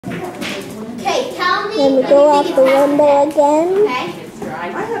Then we go out the window again.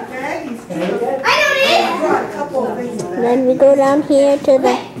 And then we go down here to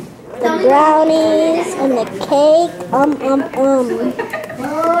the brownies and the cake.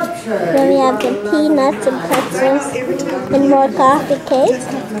 Then we have the peanuts and pretzels and more coffee cakes.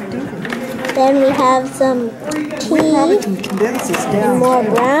 Then we have some tea and more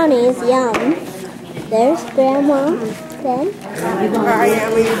brownies. Yum. There's Grandma. Then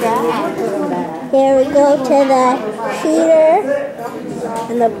here we go to the heater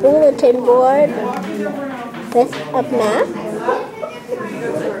and the bulletin board with a map.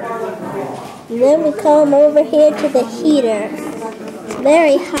 And then we come over here to the heater. It's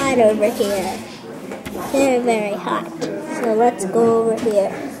very hot over here. Very, very hot. So let's go over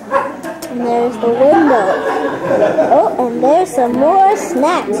here. And there's the window. Oh, and there's some more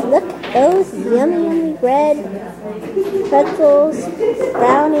snacks. Look at those yummy, yummy bread, pretzels,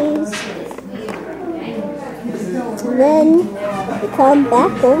 brownies. And then we come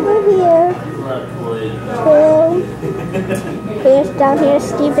back over here. Here's down here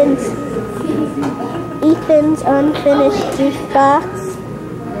Ethan's unfinished juice box.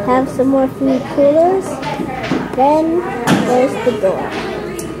 Have some more food coolers. Then there's the door.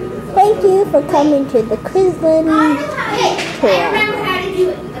 Thank you for coming to the Krisland tour.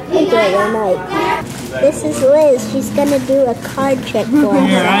 Enjoy your night. This is Liz. She's gonna do a card trick for us.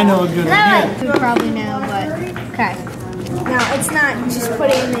 Yeah, I know a good one. You probably know, but okay. No, it's not. Just put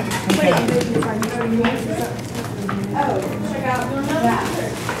it in it. Put it in the card.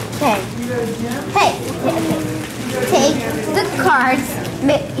 Okay. Hey. Take the cards.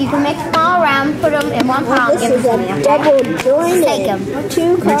 You can mix them all around. Put them in one pile. This is a double jointed. Take them.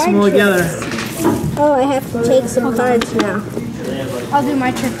 2 cards. Mix them all together. Oh, I have to take some cards now. I'll do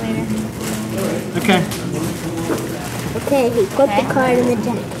my trick later. Okay. Okay, he put the card in the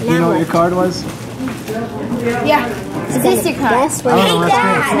deck. Now You know what your card was? Yeah. Is this your card? Guess what? I don't know,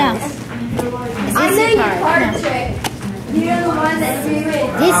 that's No. Is this your card? You're the one that do it.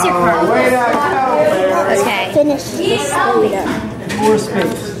 This your card. Okay. Finish this later. 4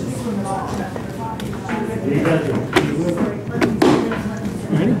 spades.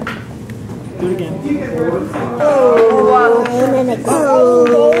 Ready? Do it again. Oh, and an exciting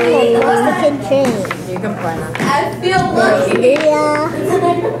game of Mexican train. I feel lucky. Leah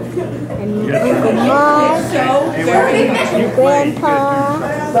and Uncle Mark and Grandpa.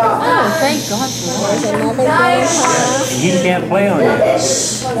 Oh, thank God. There's another Grandpa. You can't play on it.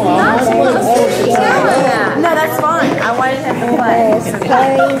 No, that's fine. I wanted him to play. There's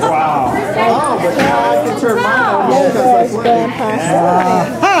Carrie's. Wow. There's Grandpa's.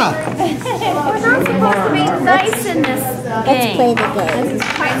 We're not supposed to be nice in this Let's game. play the game.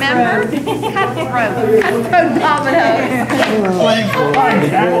 Remember? Cutthroat dominoes.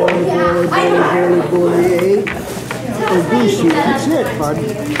 That's it, bud.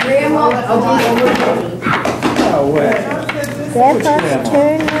 Grandpa's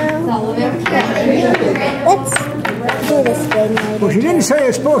turn now. Let's do this game later. Well, she didn't say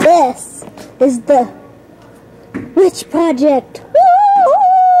it's supposed to. This is the Witch Project. Woo!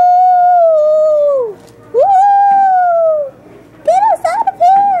 Woo! Get us out of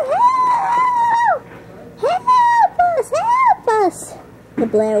here! Help! Help us! Help us! The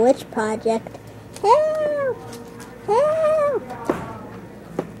Blair Witch Project. Help! Help!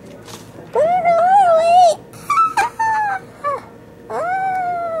 Where are we?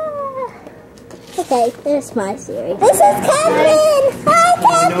 Okay, there's my series. This is Catherine! Hi,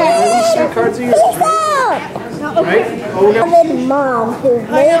 Catherine! Peace out! Beloved mom who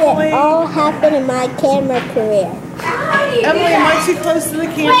made it all happen in my camera career. Emily, am I too close to the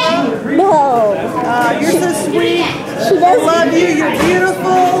camera? No. You're so sweet. She I doesn't. love you. You're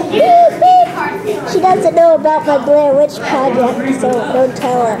beautiful. Beep, beep. She doesn't know about my Blair Witch Project, so don't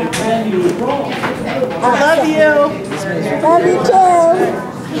tell her. I love you. Love you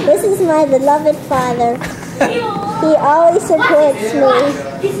too. This is my beloved father. He always supports me.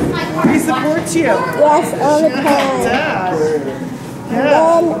 He supports you. Yes, all the time. Dad.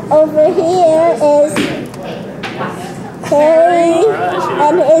 Then over here is Harry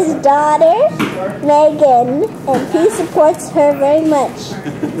and his daughter, Megan, and he supports her very much.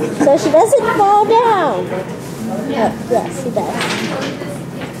 So she doesn't fall down. Oh, yes, he does.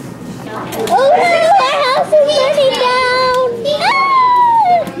 Oh no, our house is burning down! Ah!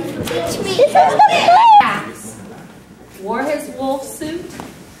 This is the place! Wore his wolf suit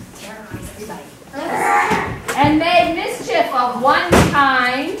and made mischief of one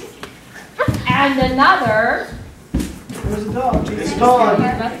kind and another. There's a dog. It's a dog.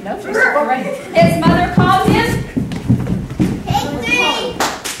 His mother called him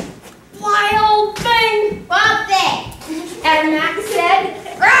wild thing.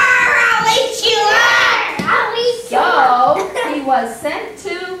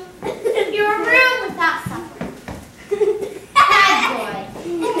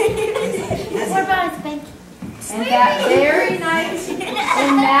 And that very night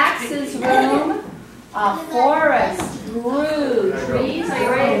in Max's room, a forest grew. Trees, are you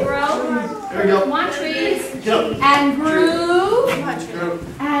ready to grow? There you go. Come on, trees. And grew.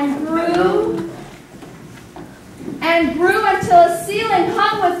 And grew. And grew until a ceiling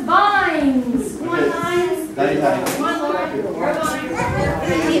hung with vines. Come on, vines. Come on, Laura. More vines.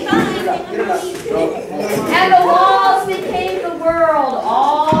 And the walls became the world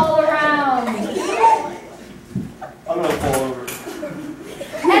all around. I'm gonna fall over.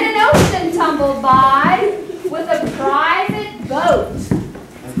 And an ocean tumbled by with a private boat.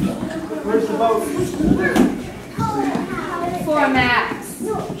 Where's the boat? For Max.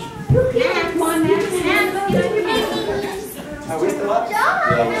 Come on, Max.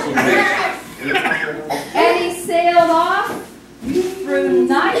 And he sailed off through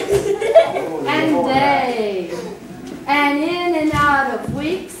night and day, and in and out of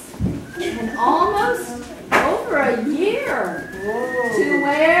weeks, and almost over a year, to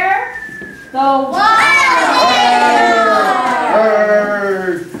where the wild.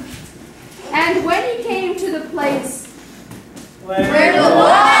 And when he came to the place where the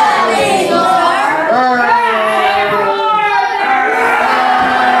wild things are,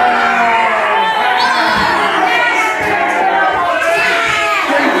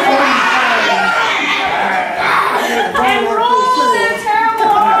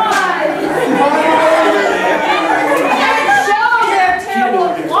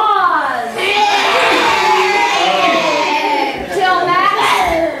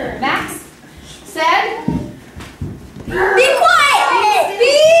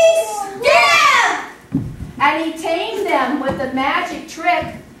 the magic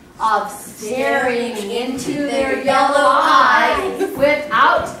trick of staring into their yellow eyes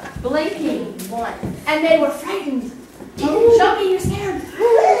without blinking. And they were frightened. Show me you're scared. And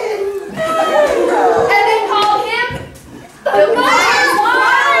they called him the most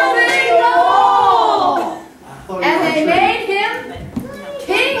wild thing of all. And they made him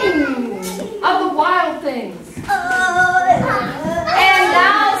king of the wild things. And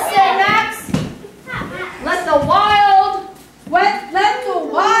now say, Max, let the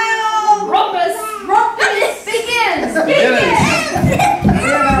wild rumpus begins.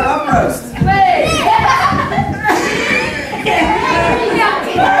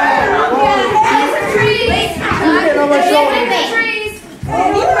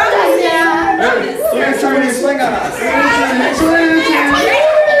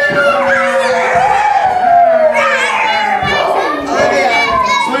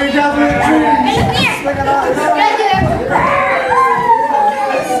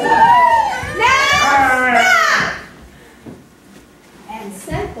 And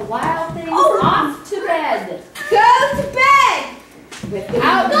sent the wild things off to bed. Go to bed!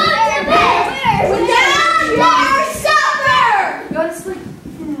 Without your supper! Go to sleep.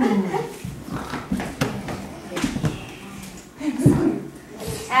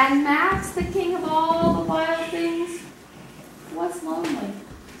 And Max, the king of all the wild things, was lonely.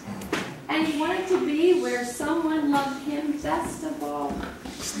 And he wanted to be where someone loved him best of all.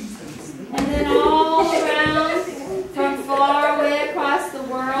 And then all around, from far away across the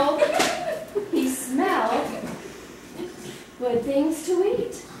world, he smelled good things to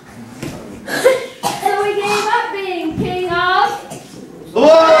eat. So he gave up being king of But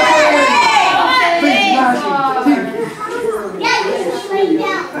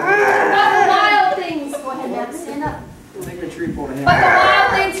the wild things, go ahead now, stand up. But the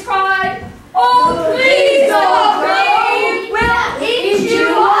wild things cried, oh please, we'll eat you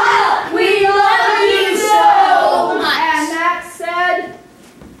up. We love you so much. And Max said,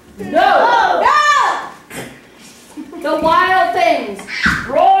 no. The wild things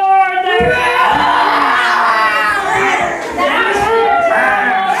roared their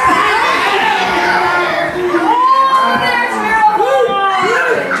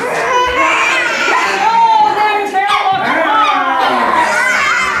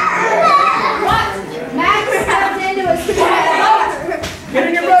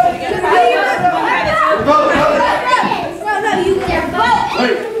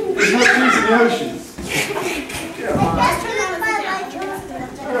There's no trees in the ocean.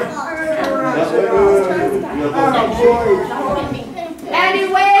 And he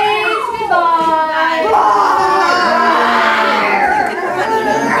waved goodbye.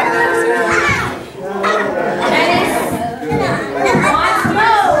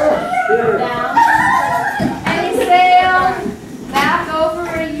 And he sailed back over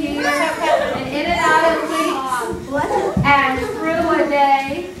a year and in and out of weeks and through a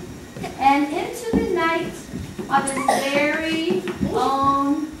day and into the night of his very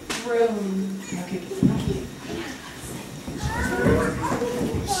own room.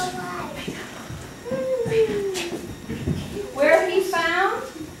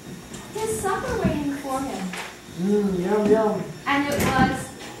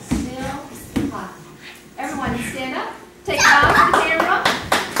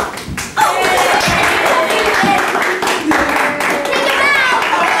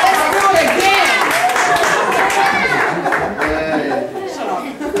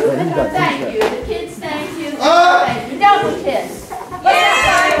 Thank you. The kids thank you. Thank you. Double kiss.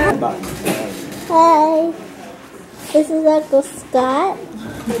 Yeah. Hi. This is Uncle Scott.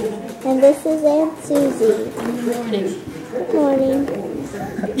 And this is Aunt Susie. Good morning.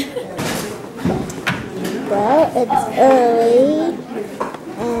 Well, it's early.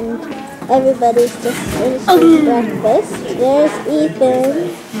 And everybody's just finishing breakfast. There's Ethan.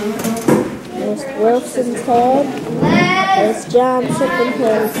 There's Wilson's head. There's John sipping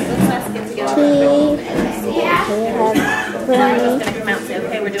his tea. We have Bernie.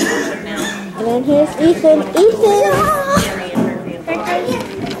 And then here's Ethan. Ethan!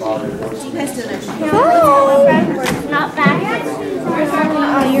 Hi! Not backwards.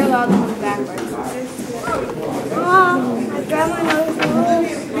 Oh, you're allowed to move backwards. My grandma knows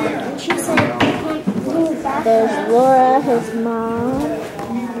she said I can't move backwards. There's Laura, his mom.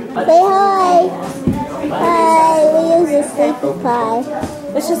 Say hi! Hi! We use a sleepy pie.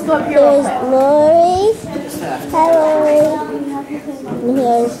 Let's just go up here. Here's Lori. Hi, Lori. And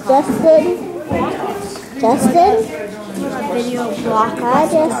here's Justin. Justin? Video block. Hi,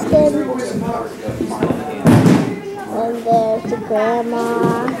 Justin. And there's the grandma.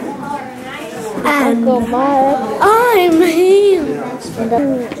 Uncle Mark. I'm here. And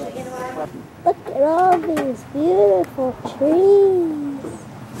look at all these beautiful trees.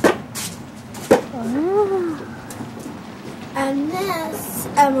 Wow. And this,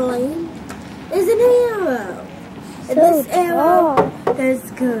 Emily, is an arrow. And So this arrow tall. is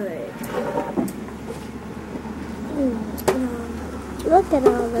good. Look at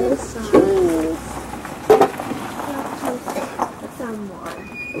all those trees. Someone.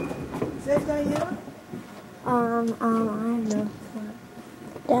 Is that Diana? I don't know.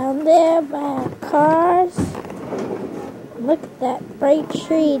 Down there by our cars. Look at that bright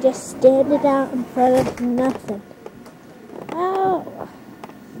tree just standing out in front of nothing. Oh,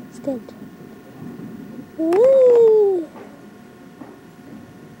 it's good. Woo.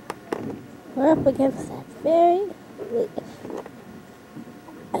 We're up against that very leaf.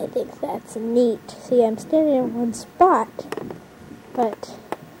 I think that's neat. See, I'm standing in one spot, but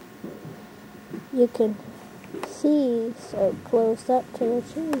you can see so close up to the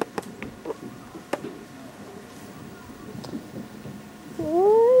tree.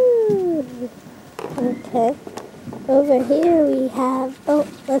 Woo. Okay. Over here we have, oh,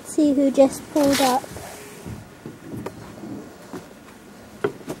 let's see who just pulled up.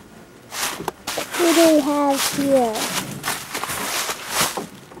 Who do we have here?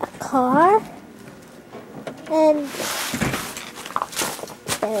 A car. And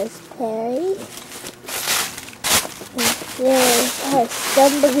there's Perry. And here's our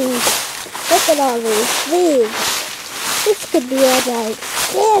stumbleweed. Look at all these leaves. This could be a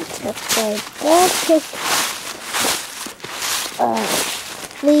gigantic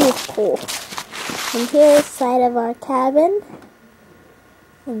leaf pool. And here's the side of our cabin.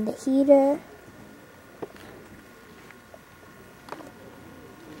 And the heater.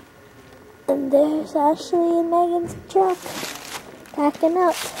 And there's Ashley and Megan's truck packing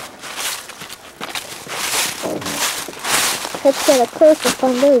up. Let's get a close-up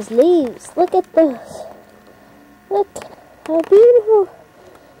on those leaves. Look at those. Look how beautiful.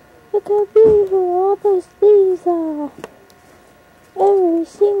 Look how beautiful all those leaves are. Every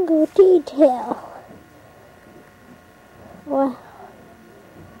single detail. Wow.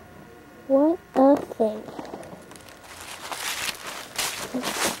 What a thing.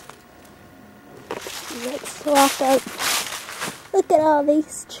 Let's walk out. Look at all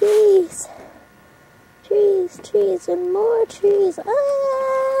these trees. Trees, and more trees.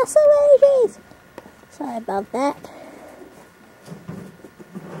 Ah, so many trees. Sorry about that.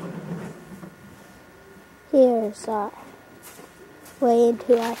 Here's our way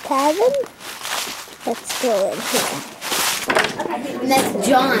into our cabin. Let's go in here. And that's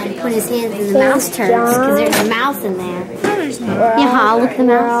John put his hands in the mouse turds because there's a mouse in there. Yeah, look at the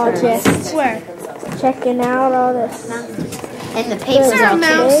mouse turds. Just checking out all this. And the papers are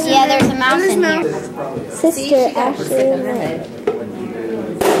mouse. Yeah, there's a mouse in here. Sister Ashley and Meg.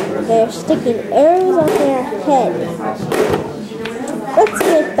 They're sticking arrows on their head. Let's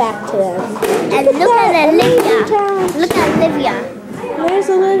get back to them. And look at Olivia. Look at Olivia. There's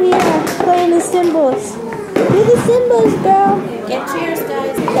Olivia playing the cymbals. Do the cymbals, girl. Get cheers,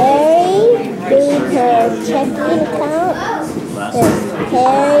 guys. Perry doing her checking account. There's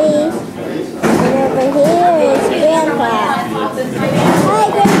Perry. And over here is Grandpa. Hi,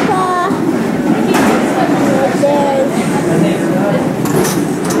 Grandpa.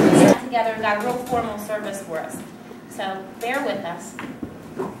 Together and got a real formal service for us. So bear with us.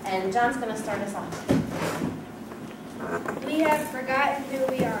 And John's going to start us off. We have forgotten who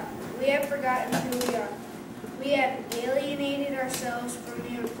we are. We have forgotten who we are. We have alienated ourselves from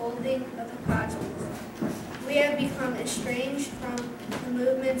the unfolding of the cosmos. We have become estranged from the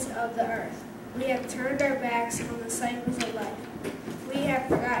movements of the earth. We have turned our backs on the cycles of life. We have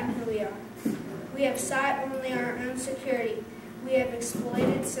forgotten who we are. We have sought only our own security. We have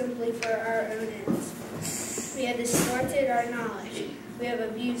exploited simply for our own ends. We have distorted our knowledge. We have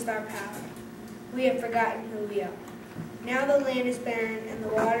abused our power. We have forgotten who we are. Now the land is barren, and the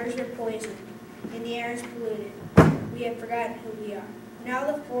waters are poisoned, and the air is polluted. We have forgotten who we are. Now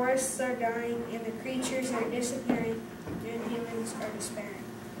the forests are dying, and the creatures are disappearing, and humans are despairing.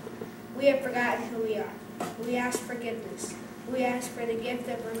 We have forgotten who we are. We ask forgiveness. We ask for the gift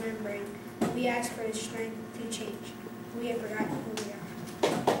of remembering. We ask for the strength to change. We have forgotten who we are.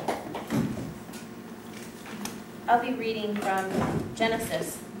 I'll be reading from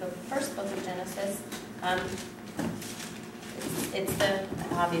Genesis, the first book of Genesis. It's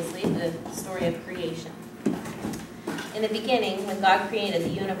obviously the story of creation. In the beginning, when God created the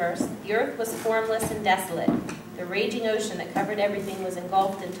universe, the earth was formless and desolate. The raging ocean that covered everything was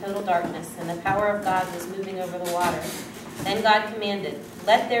engulfed in total darkness, and the power of God was moving over the water. Then God commanded,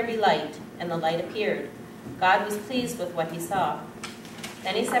 "Let there be light," and the light appeared. God was pleased with what he saw.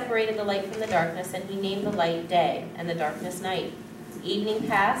 Then he separated the light from the darkness, and he named the light day, and the darkness night. Evening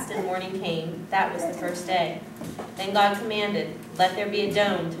passed, and morning came. That was the first day. Then God commanded, "Let there be a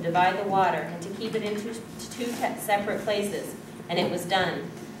dome to divide the water, and to keep it into two separate places." And it was done.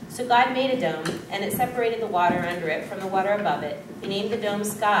 So God made a dome, and it separated the water under it from the water above it. He named the dome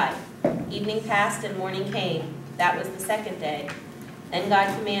Sky. Evening passed, and morning came. That was the second day. Then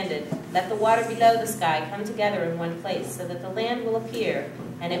God commanded, "Let the water below the sky come together in one place, so that the land will appear."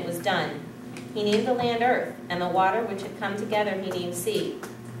 And it was done. He named the land Earth, and the water which had come together he named Sea.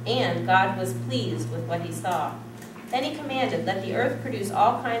 And God was pleased with what he saw. Then he commanded, "Let the earth produce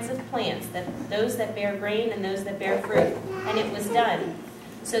all kinds of plants, those that bear grain and those that bear fruit." And it was done.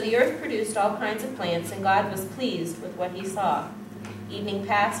 So the earth produced all kinds of plants, and God was pleased with what he saw. Evening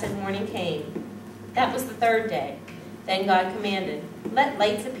passed, and morning came. That was the third day. Then God commanded, "Let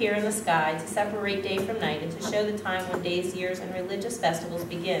lights appear in the sky to separate day from night, and to show the time when days, years, and religious festivals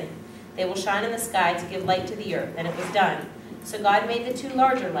begin. They will shine in the sky to give light to the earth." And it was done. So God made the two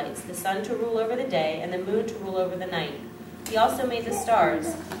larger lights, the sun to rule over the day, and the moon to rule over the night. He also made the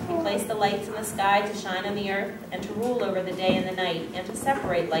stars. He placed the lights in the sky to shine on the earth, and to rule over the day and the night, and to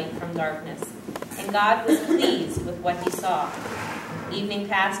separate light from darkness. And God was pleased with what he saw. Evening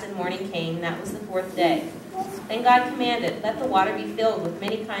passed, and morning came. That was the fourth day. Then God commanded, "Let the water be filled with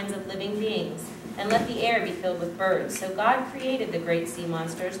many kinds of living beings, and let the air be filled with birds." So God created the great sea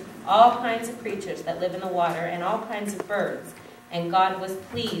monsters, all kinds of creatures that live in the water, and all kinds of birds. And God was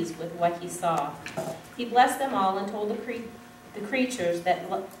pleased with what he saw. He blessed them all, and told the creatures that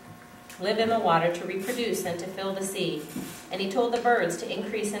live in the water to reproduce and to fill the sea. And he told the birds to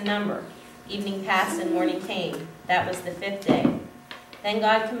increase in number. Evening passed, and morning came. That was the fifth day. Then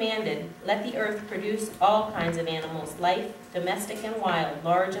God commanded, "Let the earth produce all kinds of animals, life, domestic and wild,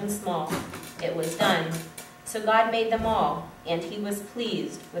 large and small." It was done. So God made them all, and he was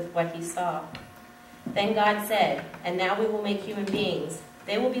pleased with what he saw. Then God said, "And now we will make human beings.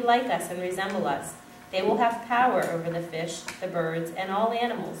 They will be like us and resemble us. They will have power over the fish, the birds, and all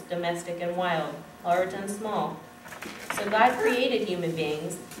animals, domestic and wild, large and small." So God created human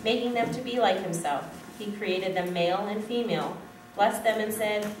beings, making them to be like himself. He created them male and female, blessed them and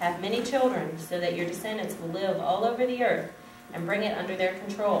said, "Have many children, so that your descendants will live all over the earth, and bring it under their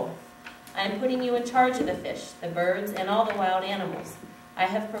control. I am putting you in charge of the fish, the birds, and all the wild animals. I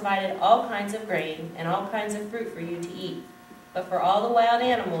have provided all kinds of grain and all kinds of fruit for you to eat. But for all the wild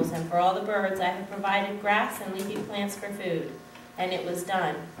animals and for all the birds, I have provided grass and leafy plants for food." And it was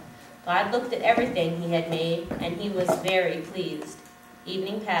done. God looked at everything he had made, and he was very pleased.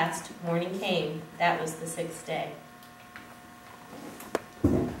 Evening passed, morning came. That was the sixth day.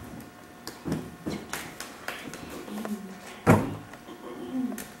 We're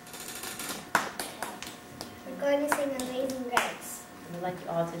going to sing Amazing Grace. I'd like you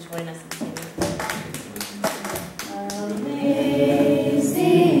all to join us in singing.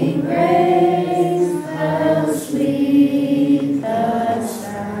 Amazing grace, how sweet the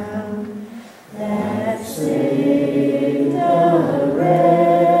sound that saved a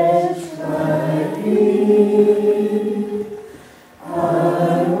wretch like me. I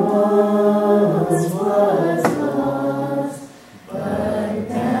once was lost, but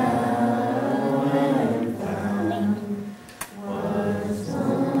now I'm found. Was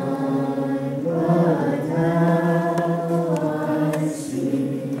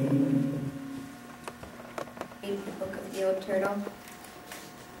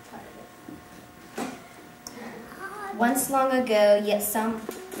Once long,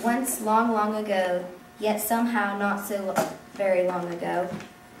 long ago, yet somehow not so very long ago,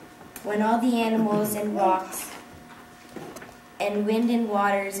 when all the animals and rocks and wind and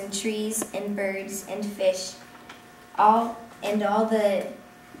waters and trees and birds and fish, all the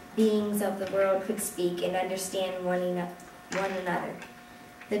beings of the world could speak and understand one another.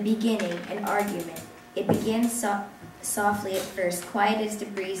 The beginning, an argument. It began softly at first, quiet as the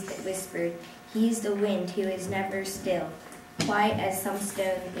breeze that whispered, "He is the wind who is never still." Quiet as some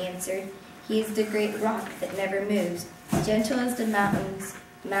stone answered, "He is the great rock that never moves." Gentle as the mountain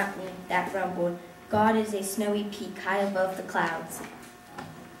that rumbled, "God is a snowy peak high above the clouds."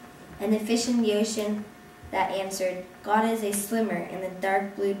 And the fish in the ocean that answered, "God is a swimmer in the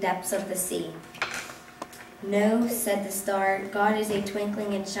dark blue depths of the sea." "No," said the star, "God is a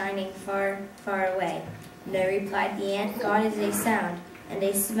twinkling and shining far, far away." "No," replied the ant, "God is a sound and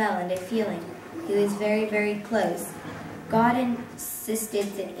a smell and a feeling, who is very, very close." God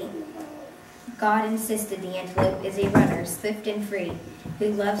insisted the antelope is a runner, swift and free, who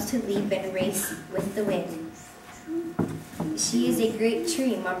loves to leap and race with the wind. "She is a great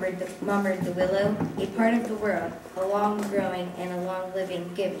tree," murmured the willow, "a part of the world, a long growing and a long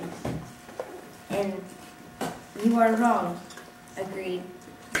living giving." "And you are wrong," agreed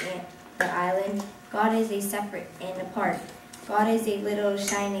the island. "God is a separate and apart. God is a little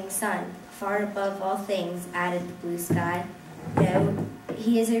shining sun, far above all things," added the blue sky. "No,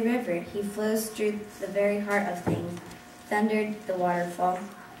 he is a river. He flows through the very heart of things," thundered the waterfall.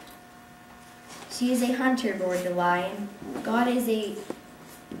 "She is a hunter," roared the lion. God is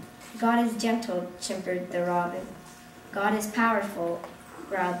gentle," chimpered the robin. "God is powerful,"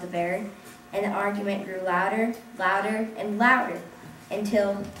 growled the bear. And the argument grew louder, louder, and louder,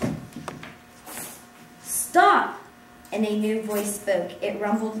 until, "Stop!" And a new voice spoke. It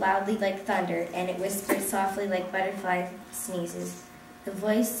rumbled loudly like thunder, and it whispered softly like butterfly sneezes. The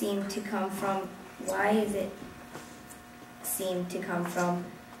voice seemed to come from,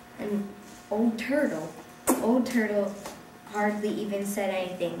 an old turtle. Old Turtle hardly even said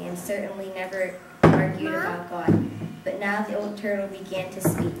anything, and certainly never argued about God. But now the old turtle began to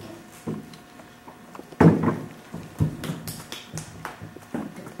speak.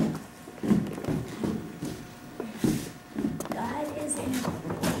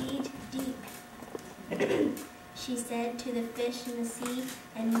 She said to the fish in the sea,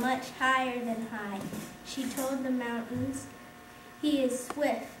 and much higher than high. She told the mountains, "He is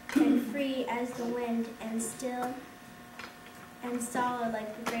swift and free as the wind, and still and solid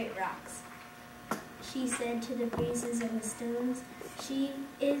like the great rocks." She said to the breezes and the stones, "She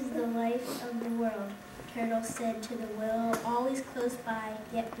is the life of the world." Turtle said to the willow, "Always close by,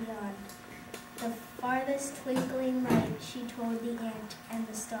 yet beyond the farthest twinkling light." She told the ant and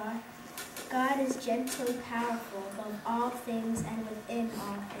the star, "God is gentle, powerful, above all things and within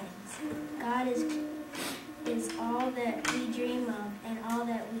all things." God is all that we dream of and all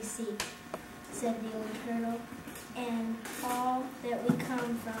that we seek, said the old turtle, and all that we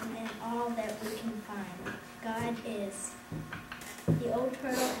come from and all that we can find. God is. The old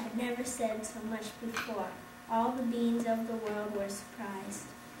turtle had never said so much before. All the beings of the world were surprised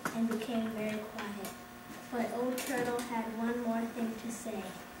and became very quiet. But Old Turtle had one more thing to say.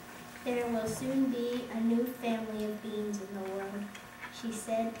 "There will soon be a new family of beings in the world," she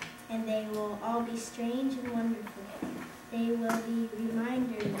said, "and they will all be strange and wonderful. They will be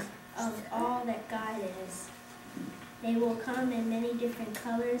reminders of all that God is. They will come in many different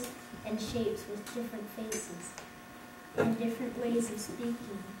colors and shapes with different faces and different ways of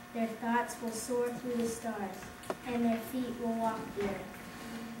speaking. Their thoughts will soar through the stars, and their feet will walk the earth.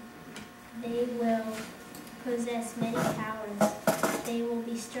 They will possess many powers. They will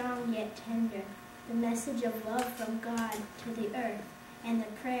be strong yet tender, the message of love from God to the earth, and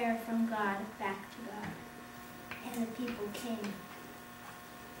the prayer from God back to God." And the people came.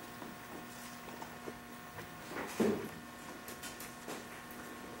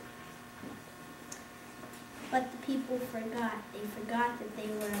 But the people forgot. They forgot that they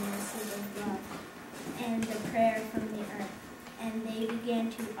were a message of love and the prayer from the earth. And they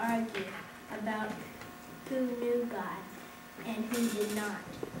began to argue about who knew God and who did not,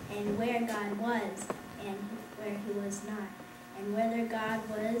 and where God was and where he was not, and whether God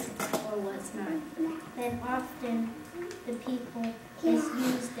was or was not. Then often the people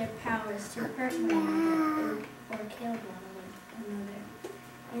misused their powers to hurt one another or killed one another.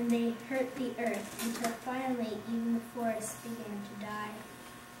 And they hurt the earth until finally even the forests began to die.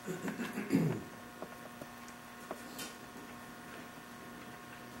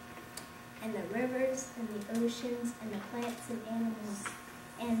 And the rivers and the oceans and the plants and animals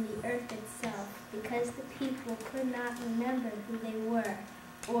and the earth itself, because because the people could not remember who they were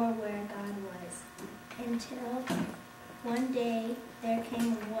or where God was. Until one day there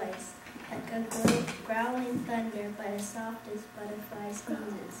came a voice, like a growling thunder, but as soft as butterfly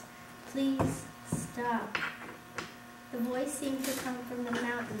sneezes. Please stop. The voice seemed to come from the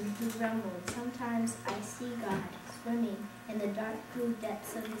mountain who rumbled. Sometimes I see God swimming in the dark blue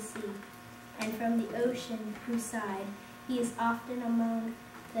depths of the sea, and from the ocean whose side he is often among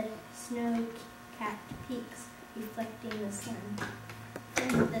the snow-capped peaks reflecting the sun.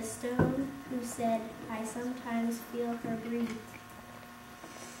 And the stone who said, I sometimes feel her breathe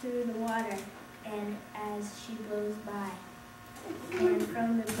through the water and as she blows by. And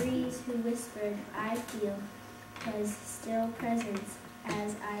from the breeze who whispered, I feel his still presence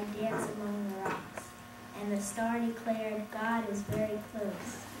as I dance among the rocks. And the star declared, God is very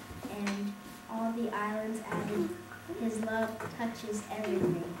close. And all the islands added, his love touches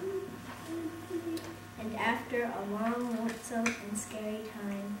everything. And after a long, lonesome, and scary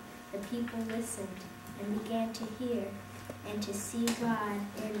time, the people listened and began to hear and to see God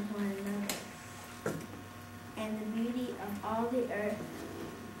in one another. And the beauty of all the earth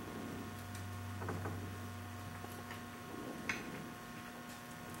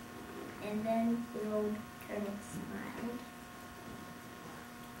and then the old turtle smiled,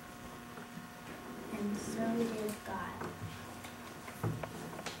 and so did God.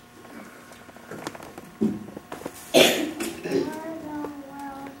 Before the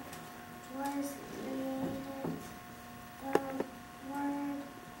world was created, the Word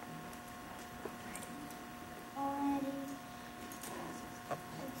already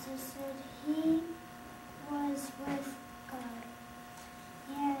existed. He was with God.